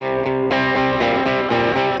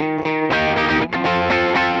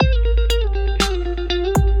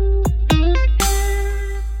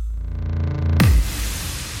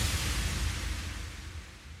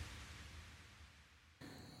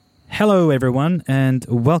Hello, everyone, and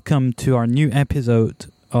welcome to our new episode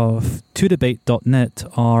of todebate.net,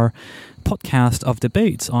 our podcast of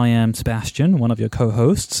debates. I am Sebastian, one of your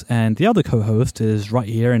co-hosts, and the other co-host is right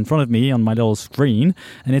here in front of me on my little screen,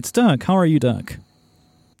 and it's Dirk. How are you, Dirk?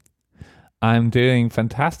 I'm doing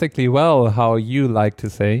fantastically well, how you like to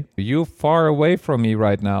say. You're far away from me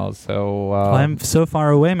right now, so... I'm so far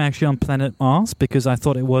away, I'm actually on planet Mars because I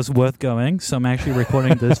thought it was worth going, so I'm actually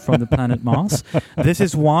recording this from the planet Mars. This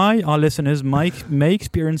is why our listeners may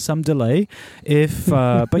experience some delay,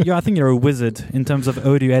 but I think you're a wizard in terms of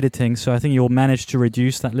audio editing, so I think you'll manage to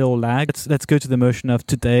reduce that little lag. Let's go to the motion of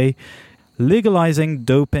today. Legalizing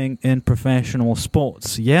doping in professional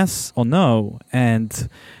sports, yes or no? And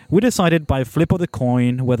we decided by flip of the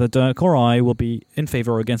coin whether Dirk or I will be in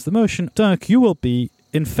favor or against the motion. Dirk, you will be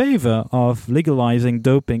in favor of legalizing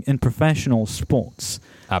doping in professional sports.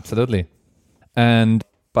 Absolutely. And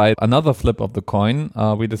by another flip of the coin,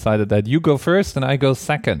 we decided that you go first and I go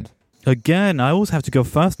second. Again, I always have to go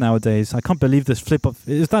first nowadays. I can't believe this flip of...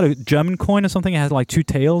 Is that a German coin or something? It has like two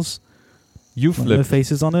tails? You flip. No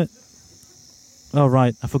faces on it? Oh,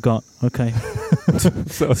 right. I forgot. Okay.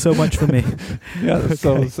 so much for me. Yeah, okay.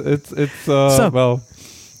 So it's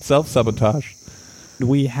self-sabotage.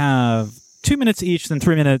 We have 2 minutes each, then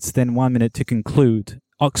 3 minutes, then 1 minute to conclude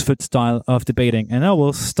Oxford style of debating. And I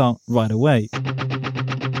will start right away.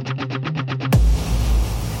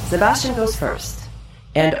 Sebastian goes first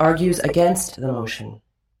and argues against the motion.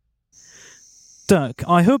 Dirk,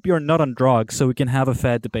 I hope you're not on drugs so we can have a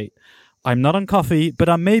fair debate. I'm not on coffee, but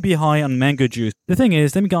I may be high on mango juice. The thing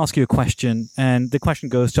is, let me ask you a question, and the question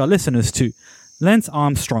goes to our listeners too. Lance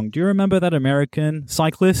Armstrong, do you remember that American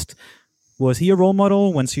cyclist? Was he a role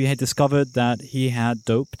model once you had discovered that he had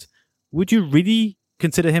doped? Would you really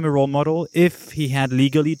consider him a role model if he had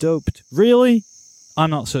legally doped? Really?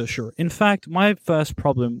 I'm not so sure. In fact, my first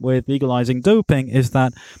problem with legalizing doping is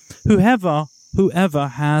that whoever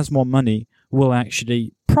has more money will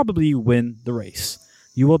actually probably win the race.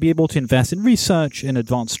 You will be able to invest in research, in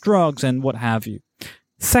advanced drugs, and what have you.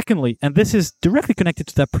 Secondly, and this is directly connected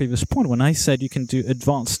to that previous point, when I said you can do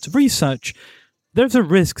advanced research, there's a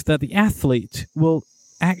risk that the athlete will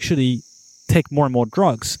actually take more and more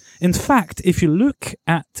drugs. In fact, if you look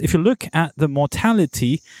at the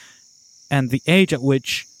mortality and the age at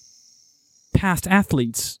which past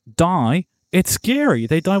athletes die, it's scary.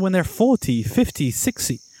 They die when they're 40, 50,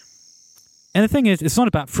 60. And the thing is, it's not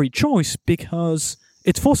about free choice because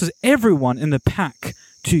it forces everyone in the pack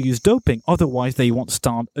to use doping, otherwise they won't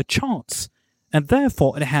stand a chance. And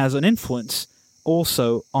therefore it has an influence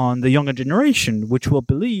also on the younger generation, which will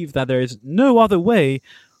believe that there is no other way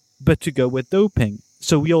but to go with doping.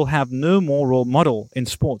 So we'll have no more role model in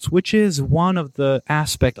sports, which is one of the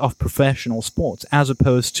aspects of professional sports as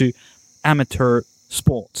opposed to amateur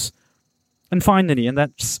sports. And finally, and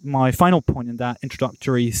that's my final point in that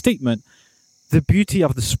introductory statement, the beauty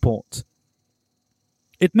of the sport.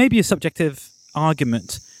 It may be a subjective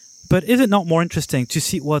argument, but is it not more interesting to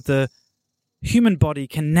see what the human body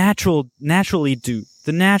can naturally do,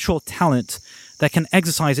 the natural talent that can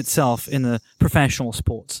exercise itself in the professional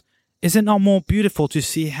sports? Is it not more beautiful to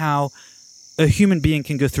see how a human being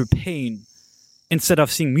can go through pain instead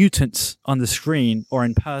of seeing mutants on the screen or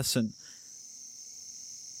in person?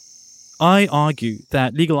 I argue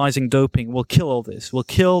that legalizing doping will kill all this, will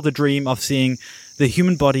kill the dream of seeing the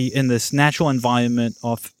human body in this natural environment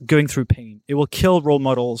of going through pain. It will kill role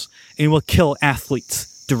models, and it will kill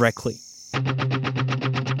athletes directly.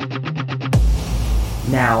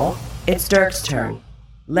 Now, it's Dirk's turn.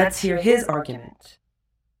 Let's hear his argument.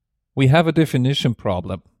 We have a definition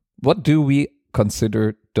problem. What do we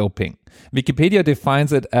consider doping? Wikipedia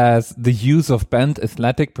defines it as the use of banned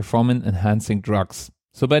athletic performance-enhancing drugs.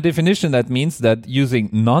 So by definition, that means that using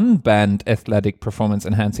non-banned athletic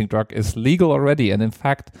performance-enhancing drug is legal already and in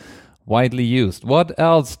fact widely used. What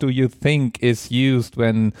else do you think is used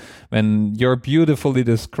when your beautifully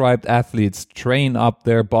described athletes train up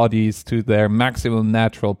their bodies to their maximum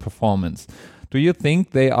natural performance? Do you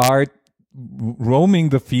think they are roaming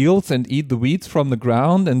the fields and eat the weeds from the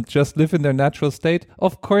ground and just live in their natural state?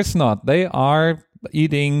 Of course not. They are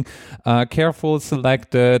eating careful,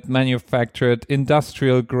 selected, manufactured,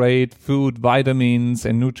 industrial-grade food, vitamins,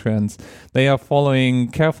 and nutrients. They are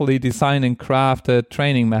following carefully designed and crafted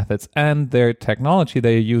training methods, and their technology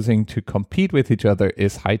they are using to compete with each other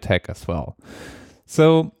is high-tech as well.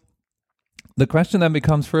 So The question then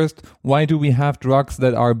becomes first, why do we have drugs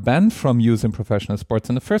that are banned from use in professional sports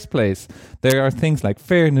in the first place? There are things like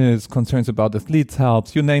fairness, concerns about athletes'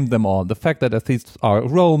 health, you name them all. The fact that athletes are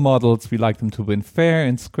role models, we like them to win fair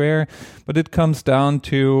and square, but it comes down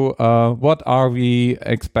to what are we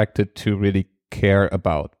expected to really care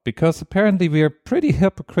about, because apparently we are pretty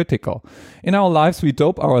hypocritical. In our lives, we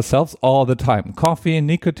dope ourselves all the time. Coffee,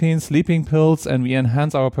 nicotine, sleeping pills, and we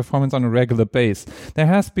enhance our performance on a regular basis. There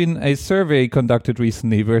has been a survey conducted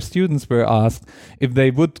recently where students were asked if they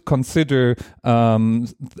would consider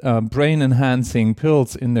brain-enhancing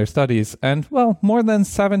pills in their studies. And, well, more than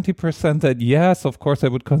 70% said yes, of course I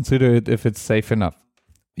would consider it if it's safe enough.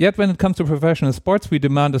 Yet when it comes to professional sports, we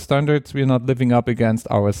demand the standards we are not living up against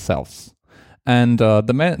ourselves. And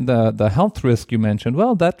the health risk you mentioned,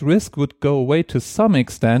 well, that risk would go away to some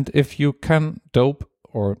extent if you can dope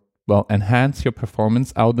or, well, enhance your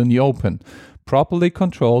performance out in the open, properly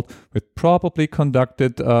controlled with properly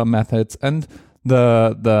conducted methods, and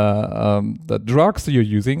the drugs you're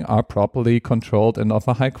using are properly controlled and of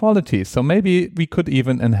a high quality. So maybe we could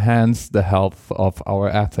even enhance the health of our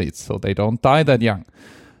athletes so they don't die that young.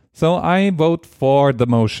 So I vote for the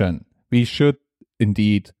motion. We should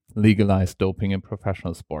indeed legalize doping in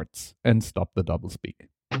professional sports and stop the doublespeak.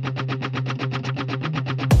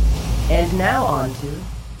 And now on to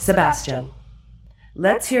Sebastian.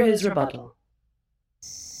 Let's hear his rebuttal.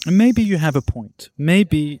 Maybe you have a point.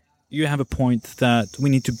 Maybe you have a point that we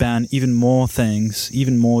need to ban even more things,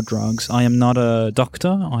 even more drugs. I am not a doctor.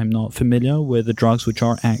 I'm not familiar with the drugs which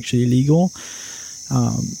are actually legal.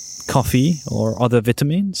 Coffee or other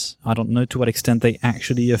vitamins. I don't know to what extent they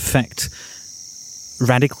actually affect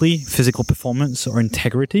radically physical performance or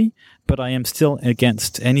integrity, but I am still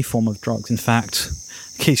against any form of drugs. In fact,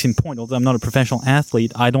 case in point, although I'm not a professional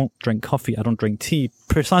athlete, I don't drink coffee, I don't drink tea,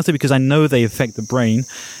 precisely because I know they affect the brain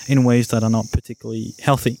in ways that are not particularly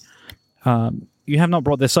healthy. You have not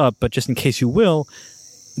brought this up, but just in case you will,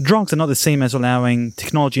 drugs are not the same as allowing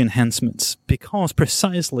technology enhancements, because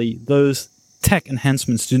precisely those tech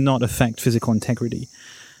enhancements do not affect physical integrity.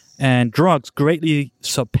 And drugs greatly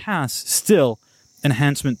surpass still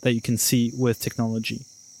enhancement that you can see with technology.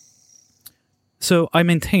 So I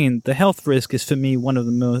maintain the health risk is for me one of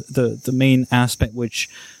the main aspect which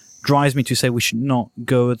drives me to say we should not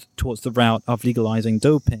go towards the route of legalizing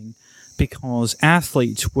doping, because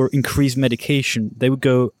athletes will increase medication. They would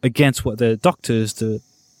go against what the doctors, the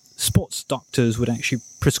sports doctors, would actually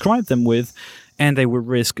prescribe them with, and they will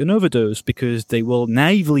risk an overdose because they will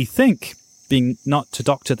naively think, being not to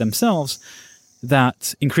doctor themselves,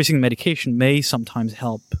 that increasing medication may sometimes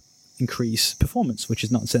help increase performance, which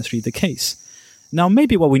is not necessarily the case. Now,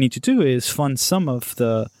 maybe what we need to do is fund some of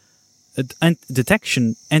the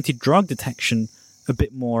anti-drug detection a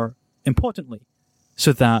bit more importantly,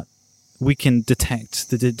 so that we can detect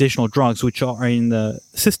the additional drugs which are in the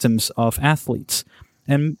systems of athletes.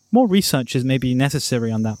 And more research is maybe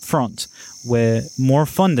necessary on that front, where more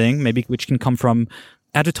funding, maybe which can come from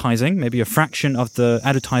advertising, maybe a fraction of the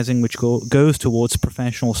advertising which goes towards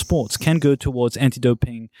professional sports can go towards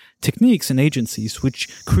anti-doping techniques and agencies which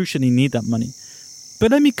crucially need that money.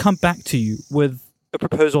 But let me come back to you with a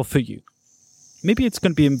proposal for you. Maybe it's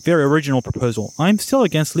going to be a very original proposal. I'm still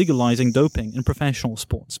against legalizing doping in professional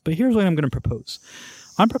sports, but here's what I'm going to propose.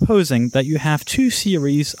 I'm proposing that you have two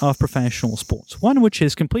series of professional sports. One which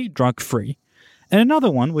is completely drug-free, and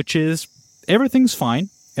another one which is everything's fine,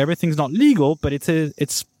 everything's not legal, but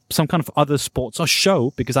it's some kind of other sports or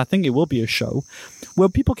show, because I think it will be a show, where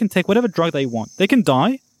people can take whatever drug they want. They can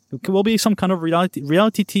die. It will be some kind of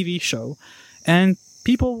reality TV show, and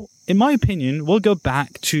people, in my opinion, will go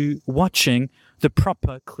back to watching the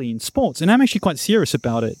proper, clean sports. And I'm actually quite serious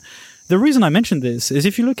about it. The reason I mention this is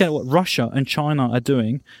if you look at what Russia and China are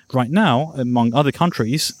doing right now, among other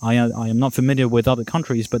countries, I am not familiar with other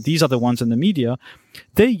countries, but these are the ones in the media,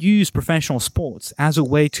 they use professional sports as a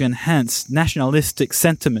way to enhance nationalistic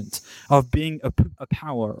sentiment of being a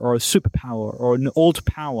power or a superpower or an old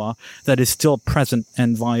power that is still present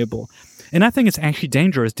and viable. And I think it's actually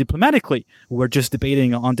dangerous diplomatically. We're just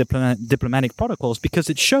debating on diplomatic protocols, because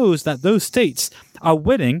it shows that those states are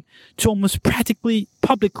willing to almost practically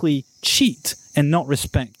publicly cheat and not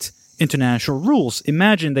respect international rules.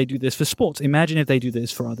 Imagine they do this for sports. Imagine if they do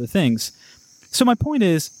this for other things. So my point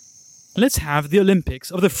is, let's have the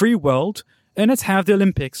Olympics of the free world, and let's have the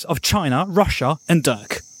Olympics of China, Russia, and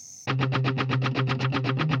Dirk.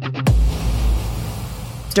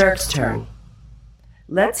 Dirk's turn.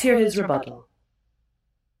 Let's hear his rebuttal.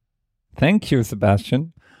 Thank you,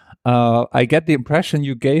 Sebastian. I get the impression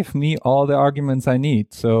you gave me all the arguments I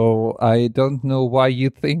need, so I don't know why you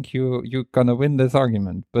think you're gonna win this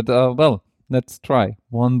argument. But, well, Let's try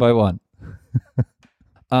one by one.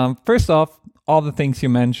 First off, all the things you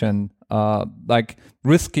mentioned, like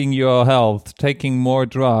risking your health, taking more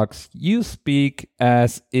drugs, you speak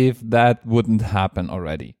as if that wouldn't happen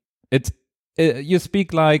already. You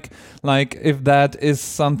speak like if that is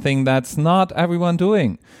something that's not everyone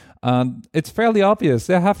doing. It's fairly obvious.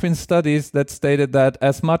 There have been studies that stated that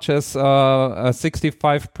as much as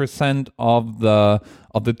 65% of the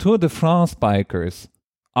Tour de France bikers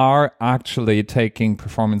are actually taking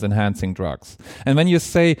performance-enhancing drugs. And when you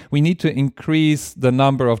say we need to increase the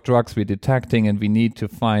number of drugs we're detecting and we need to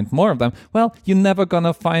find more of them, well, you're never going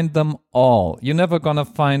to find them all. You're never going to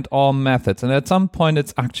find all methods. And at some point,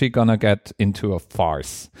 it's actually going to get into a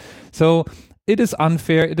farce. So it is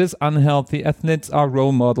unfair. It is unhealthy. Athletes are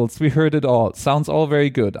role models. We heard it all. Sounds all very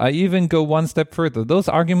good. I even go one step further. Those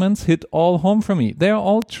arguments hit all home for me. They're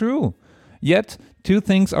all true. Yet, two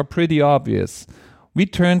things are pretty obvious. We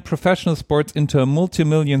turned professional sports into a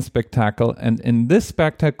multi-million spectacle, and in this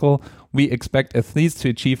spectacle, we expect athletes to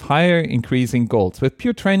achieve higher increasing goals. With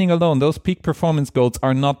pure training alone, those peak performance goals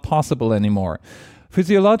are not possible anymore.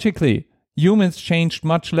 Physiologically, humans changed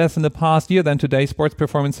much less in the past year than today's sports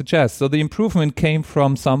performance suggests, so the improvement came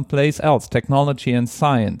from someplace else, technology and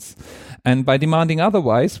science. And by demanding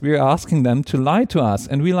otherwise, we're asking them to lie to us,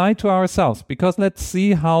 and we lie to ourselves, because let's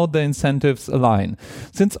see how the incentives align.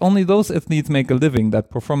 Since only those athletes make a living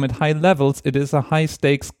that perform at high levels, it is a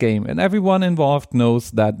high-stakes game, and everyone involved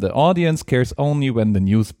knows that the audience cares only when the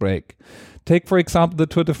news break. Take, for example, the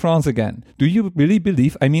Tour de France again. Do you really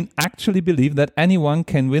believe, actually believe that anyone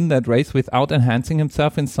can win that race without enhancing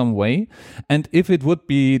himself in some way? And if it would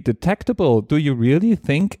be detectable, do you really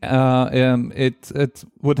think it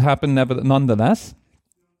would happen nonetheless?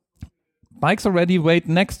 Bikes already weigh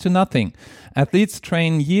next to nothing. Athletes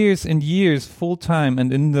train years and years full time,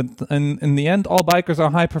 and in the end, all bikers are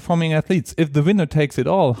high performing athletes. If the winner takes it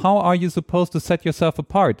all, how are you supposed to set yourself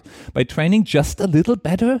apart? By training just a little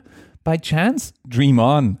better? By chance? Dream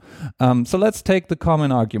on. So let's take the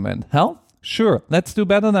common argument. Health? Sure, let's do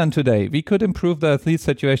better than today. We could improve the athlete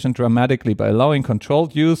situation dramatically by allowing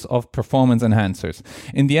controlled use of performance enhancers.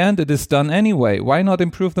 In the end, it is done anyway. Why not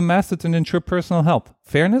improve the methods and ensure personal health?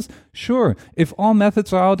 Fairness? Sure. If all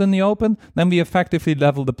methods are out in the open, then we effectively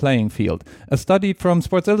level the playing field. A study from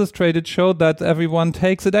Sports Illustrated showed that everyone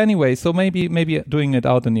takes it anyway, so maybe doing it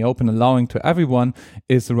out in the open, allowing to everyone,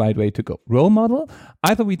 is the right way to go. Role model?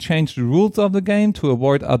 Either we change the rules of the game to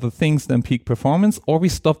avoid other things than peak performance, or we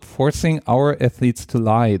stop forcing our athletes to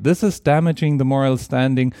lie. This is damaging the moral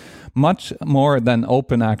standing much more than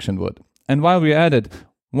open action would. And while we're at it,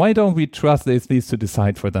 why don't we trust the athletes to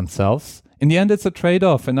decide for themselves? In the end, it's a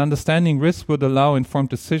trade-off, and understanding risk would allow informed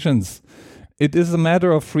decisions. It is a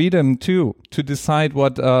matter of freedom, too, to decide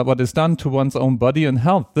what is done to one's own body and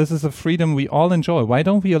health. This is a freedom we all enjoy. Why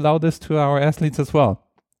don't we allow this to our athletes as well?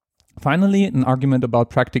 Finally, an argument about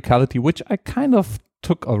practicality, which I kind of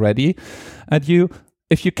took already at you.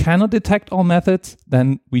 If you cannot detect all methods,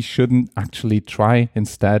 then we shouldn't actually try.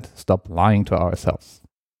 Instead, stop lying to ourselves.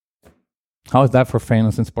 How is that for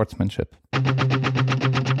fairness and sportsmanship?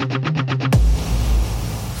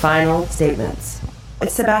 Final statements.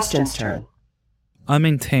 It's Sebastian's turn. I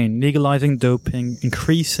maintain legalizing doping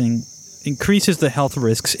increases the health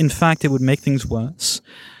risks. In fact, it would make things worse.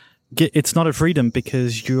 It's not a freedom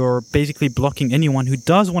because you're basically blocking anyone who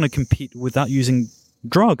does want to compete without using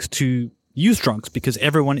drugs to use drugs, because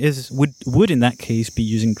everyone would in that case be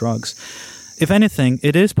using drugs. If anything,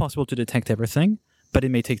 it is possible to detect everything, but it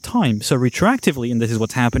may take time. So retroactively, and this is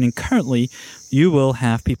what's happening currently, you will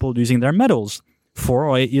have people losing their medals 4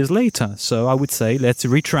 or 8 years later. So I would say let's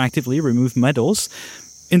retroactively remove medals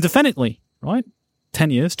indefinitely, right?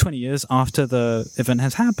 10 years, 20 years after the event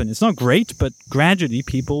has happened. It's not great, but gradually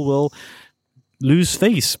people will lose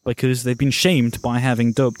face because they've been shamed by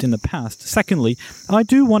having doped in the past. Secondly, I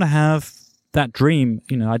do want to have that dream,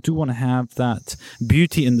 I do want to have that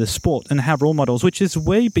beauty in the sport and have role models, which is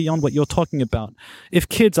way beyond what you're talking about. If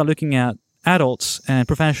kids are looking at adults and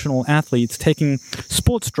professional athletes taking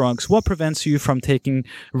sports drugs, what prevents you from taking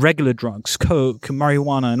regular drugs, coke,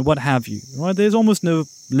 marijuana, and what have you? Right? There's almost no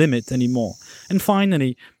limit anymore. And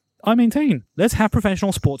finally, I maintain, let's have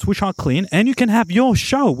professional sports which are clean, and you can have your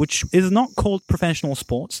show, which is not called professional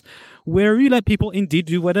sports, where you let people indeed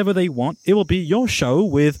do whatever they want. It will be your show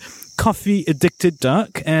with coffee-addicted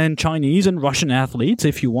Dirk and Chinese and Russian athletes,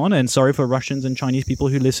 if you want. And sorry for Russians and Chinese people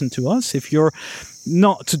who listen to us. If you're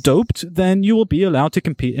not doped, then you will be allowed to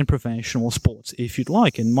compete in professional sports, if you'd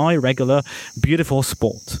like, in my regular, beautiful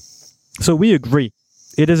sport. So we agree.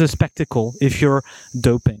 It is a spectacle if you're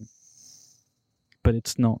doping. But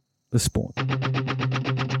it's not the sport.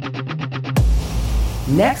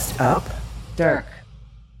 Next up, Dirk.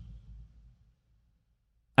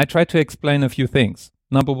 I try to explain a few things.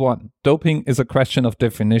 Number one, doping is a question of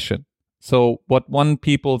definition. So what one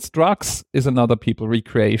people's drugs is another people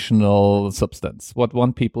recreational substance. What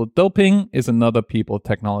one people doping is another people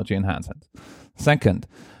technology enhancement. Second,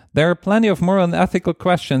 there are plenty of moral and ethical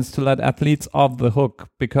questions to let athletes off the hook,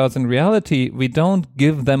 because in reality, we don't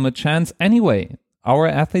give them a chance anyway. Our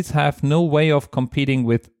athletes have no way of competing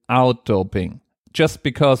without doping. Just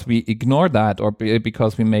because we ignore that, or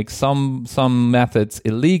because we make some methods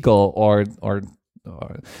illegal, or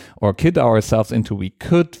kid ourselves into we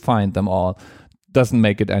could find them all, doesn't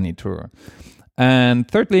make it any truer. And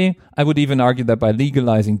thirdly, I would even argue that by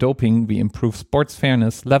legalizing doping, we improve sports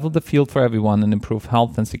fairness, level the field for everyone, and improve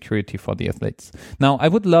health and security for the athletes. Now, I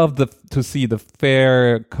would love to see the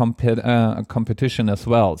fair competition as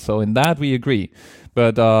well. So in that, we agree.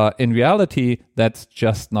 But in reality, that's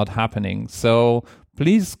just not happening. So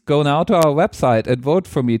please go now to our website and vote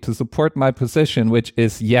for me to support my position, which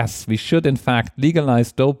is yes, we should in fact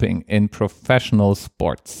legalize doping in professional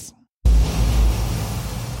sports.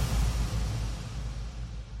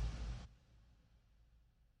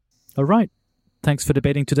 All right. Thanks for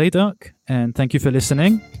debating today, Dirk, and thank you for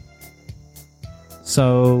listening.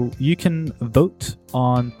 So you can vote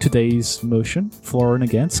on today's motion for and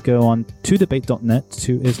against. Go on todebate.net,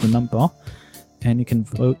 2 is the number, and you can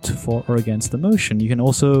vote for or against the motion. You can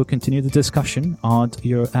also continue the discussion,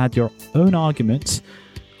 add your own arguments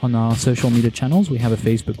on our social media channels. We have a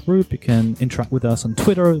Facebook group. You can interact with us on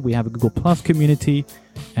Twitter. We have a Google Plus community,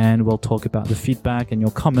 and we'll talk about the feedback and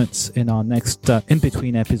your comments in our next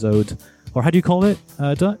in-between episode. Or how do you call it,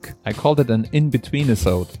 Dirk? I called it an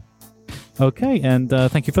in-between-isode. Okay, and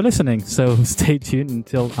thank you for listening. So stay tuned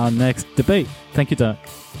until our next debate. Thank you, Dirk.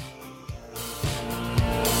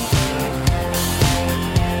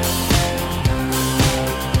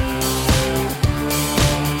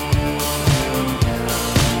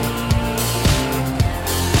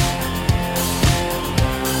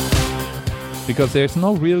 Because there's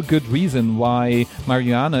no real good reason why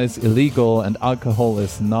marijuana is illegal and alcohol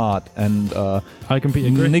is not, and I completely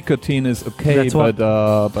agree. Nicotine is okay, but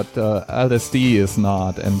LSD is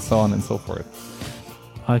not, and so on and so forth.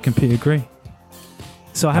 I completely agree.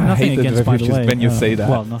 So I have nothing against, by the way. When you say that,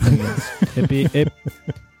 well, nothing against.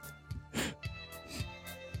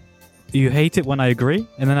 You hate it when I agree,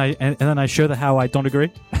 and then I show how I don't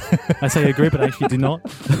agree. I say I agree, but I actually do not.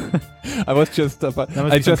 I was just had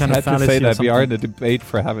to say that we are in a debate,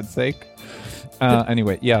 for heaven's sake.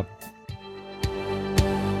 Anyway, yeah.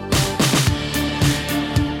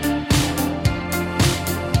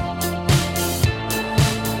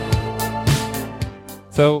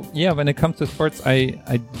 So yeah, when it comes to sports,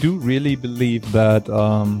 I do really believe that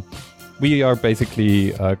we are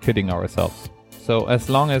basically kidding ourselves. So as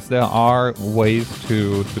long as there are ways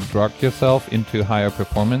to drug yourself into higher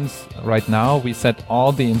performance, right now we set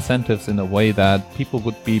all the incentives in a way that people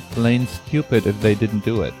would be plain stupid if they didn't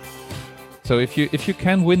do it. So if you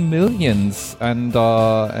can win millions and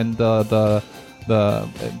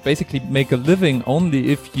basically make a living only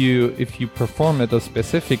if you perform at a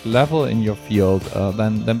specific level in your field,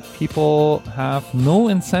 then people have no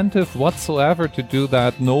incentive whatsoever to do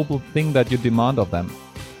that noble thing that you demand of them.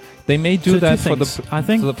 They may do that for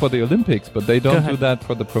the Olympics, but they don't do that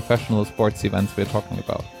for the professional sports events we're talking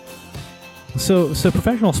about. So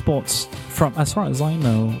professional sports, from as far as I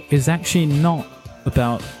know, is actually not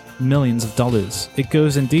about millions of dollars. It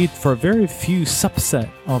goes indeed for a very few subset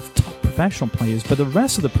of top professional players, but the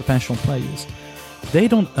rest of the professional players, they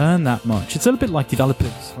don't earn that much. It's a little bit like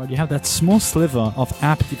developers, right? You have that small sliver of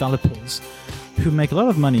app developers who make a lot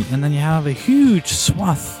of money, and then you have a huge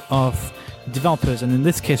swath of developers, and in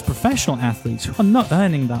this case professional athletes, who are not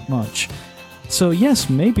earning that much. So yes,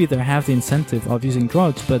 maybe they have the incentive of using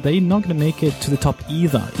drugs, but they're not going to make it to the top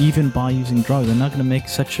either, even by using drugs. They're not going to make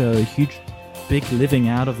such a huge, big living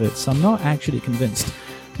out of it. So I'm not actually convinced.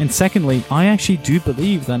 And secondly, I actually do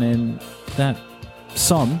believe that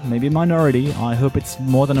some, maybe a minority, I hope it's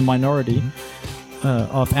more than a minority,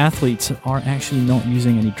 of athletes are actually not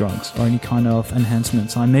using any drugs or any kind of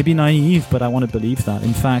enhancements. I may be naive, but I want to believe that.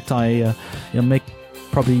 In fact, I make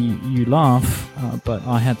probably you laugh, but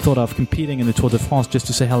I had thought of competing in the Tour de France just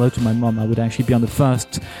to say hello to my mom. I would actually be on the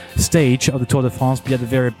first stage of the Tour de France, be at the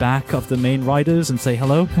very back of the main riders and say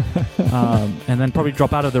hello, and then probably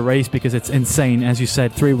drop out of the race because it's insane. As you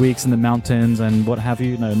said, 3 weeks in the mountains and what have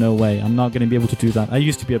you. No way. I'm not going to be able to do that. I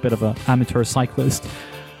used to be a bit of an amateur cyclist,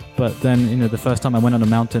 but then, the first time I went on a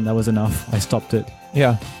mountain, that was enough. I stopped it.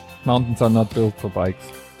 Yeah, mountains are not built for bikes.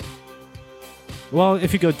 Well,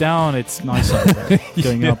 if you go down, it's nicer.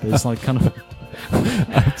 Going up is like kind of...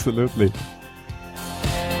 Absolutely.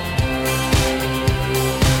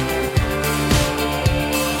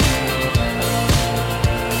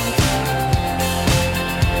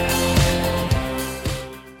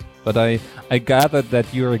 But I gathered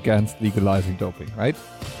that you're against legalizing doping, right?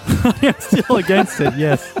 I'm still against it,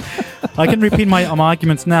 yes. I can repeat my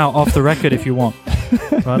arguments now off the record if you want.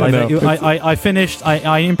 Right? No. I finished,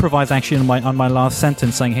 I improvised actually on my last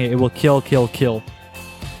sentence saying, hey, it will kill.